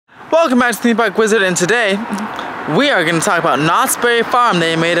Welcome back to Theme Park Wizard, and today we are going to talk about Knott's Berry Farm.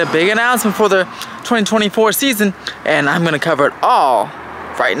 They made a big announcement for their 2024 season, and I'm going to cover it all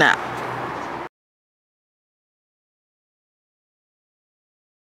right now.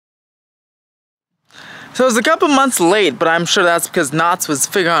 So it's a couple months late, but I'm sure that's because Knott's was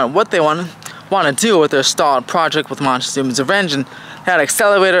figuring out what they want to do with their stalled project with Montezuma's Revenge, and had an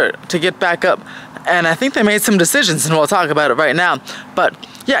accelerator to get back up. And I think they made some decisions, and we'll talk about it right now. But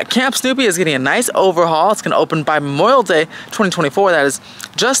yeah, Camp Snoopy is getting a nice overhaul. It's going to open by Memorial Day 2024. That is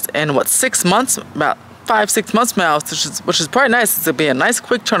just in, what, 6 months? About 5-6 months from now, which is pretty nice. It's going to be a nice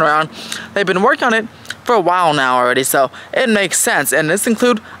quick turnaround. They've been working on it for a while now already, so it makes sense. And this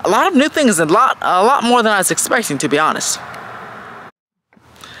includes a lot of new things, and a lot more than I was expecting, to be honest.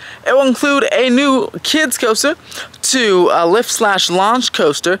 It will include a new kids coaster, a lift/launch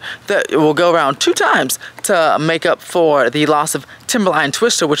coaster that will go around 2 times to make up for the loss of Timberline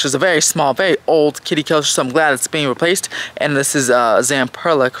Twister, which is a very small, very old kiddie coaster, so I'm glad it's being replaced. And this is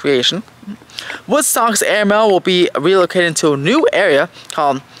Zamperla creation. Woodstock's Airmail will be relocated to a new area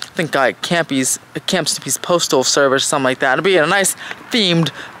called, I think, Camp Snoopy's Postal Service, something like that. It'll be a nice themed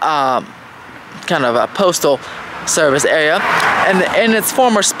kind of a postal service area, and in its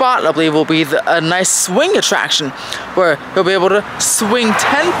former spot, I believe, will be a nice swing attraction where you'll be able to swing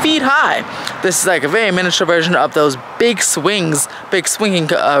 10 feet high. This is like a very miniature version of those big swings, big swinging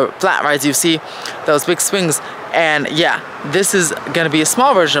flat rides you see, those big swings. And yeah, this is going to be a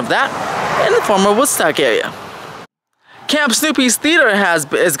small version of that in the former Woodstock area. Camp Snoopy's theater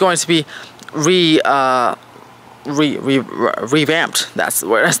is going to be revamped. That's the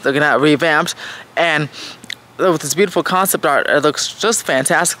word. They're going to have revamped, and with this beautiful concept art, it looks just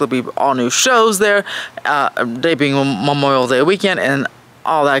fantastic. There'll be all new shows there, day being Memorial Day weekend, and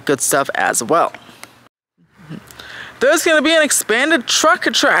all that good stuff as well. There's going to be an expanded truck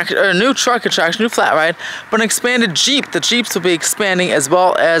attraction, or a new truck attraction, new flat ride, but an expanded Jeep. The Jeeps will be expanding, as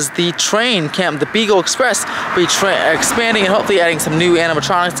well as the train, the Beagle Express, will be expanding and hopefully adding some new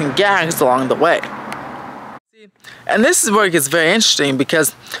animatronics and gags along the way. And this is where it gets very interesting,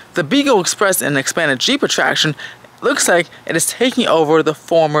 because the Beagle Express and expanded Jeep attraction looks like it is taking over the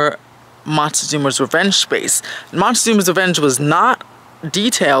former Montezuma's Revenge space. Montezuma's Revenge was not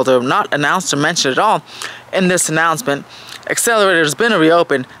detailed or not announced or mentioned at all in this announcement. Accelerator has been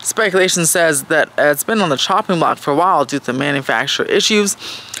reopened. Speculation says that it's been on the chopping block for a while due to manufacturer issues.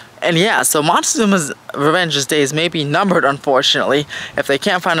 And yeah, so Montezuma's Revenge's days may be numbered, unfortunately, if they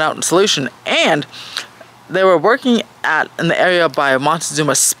can't find out a solution. And they were working in the area by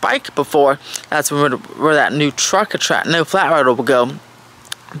Montezuma Spike before. That's where that new new flat ride will go.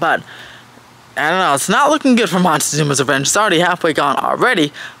 But I don't know, it's not looking good for Montezuma's Revenge. It's already halfway gone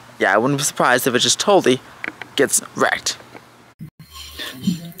already. Yeah, I wouldn't be surprised if it just totally gets wrecked.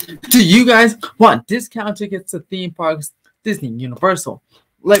 Do you guys want discount tickets to theme parks, Disney, Universal,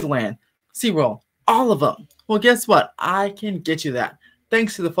 Legoland, SeaWorld, all of them? Well, guess what? I can get you that.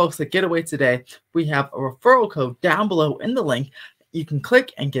 Thanks to the folks at Getaway Today, we have a referral code down below in the link. You can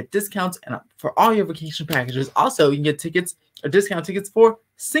click and get discounts for all your vacation packages. Also, you can get tickets or discount tickets for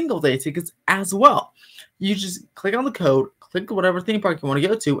single-day tickets as well. You just click on the code, click whatever theme park you want to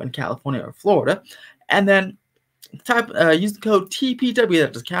go to in California or Florida, and then use the code TPW.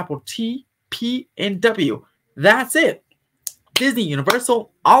 That is capital TPNW. That's it. Disney, Universal,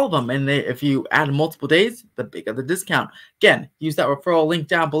 all of them. And if you add multiple days, the bigger the discount. Again, use that referral link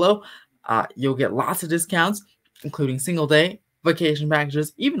down below. You'll get lots of discounts, including single day, vacation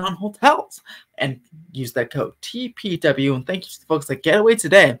packages, even on hotels. And use that code TPW. And thank you to the folks at Getaway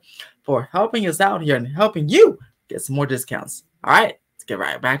Today for helping us out here and helping you get some more discounts. All right, let's get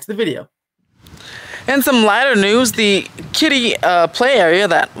right back to the video. And some lighter news, the kiddie play area,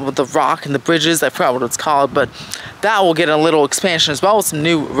 that with the rock and the bridges, I forgot what it's called, but that will get a little expansion as well with some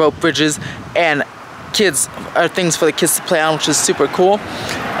new rope bridges and things for the kids to play on, which is super cool.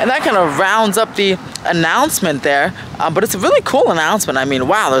 And that kind of rounds up the announcement there, but it's a really cool announcement. I mean,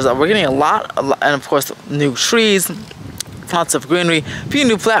 wow, we're getting a lot, and of course, new trees, lots of greenery, a few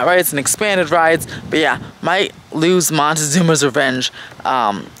new flat rides and expanded rides, but yeah, might lose Montezuma's Revenge,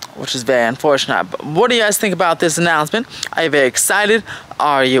 which is very unfortunate. But what do you guys think about this announcement? Are you very excited?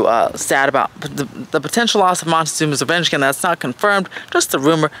 Are you sad about the potential loss of Montezuma's Revenge? Again, that's not confirmed, just a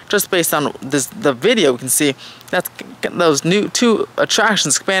rumor, just based on the video. We can see that those new 2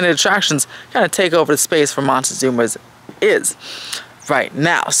 attractions, expanded attractions, kind of take over the space for Montezuma's is right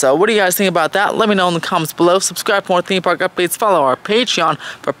now. So what do you guys think about that? Let me know in the comments below. Subscribe for more theme park updates. Follow our Patreon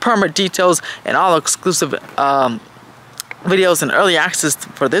for permit details and all exclusive videos and early access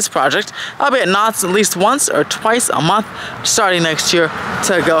for this project. I'll be at Knott's at least once or twice a month starting next year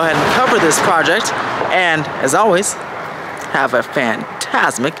to go ahead and cover this project. And as always, have a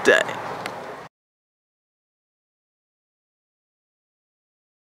fantastic day.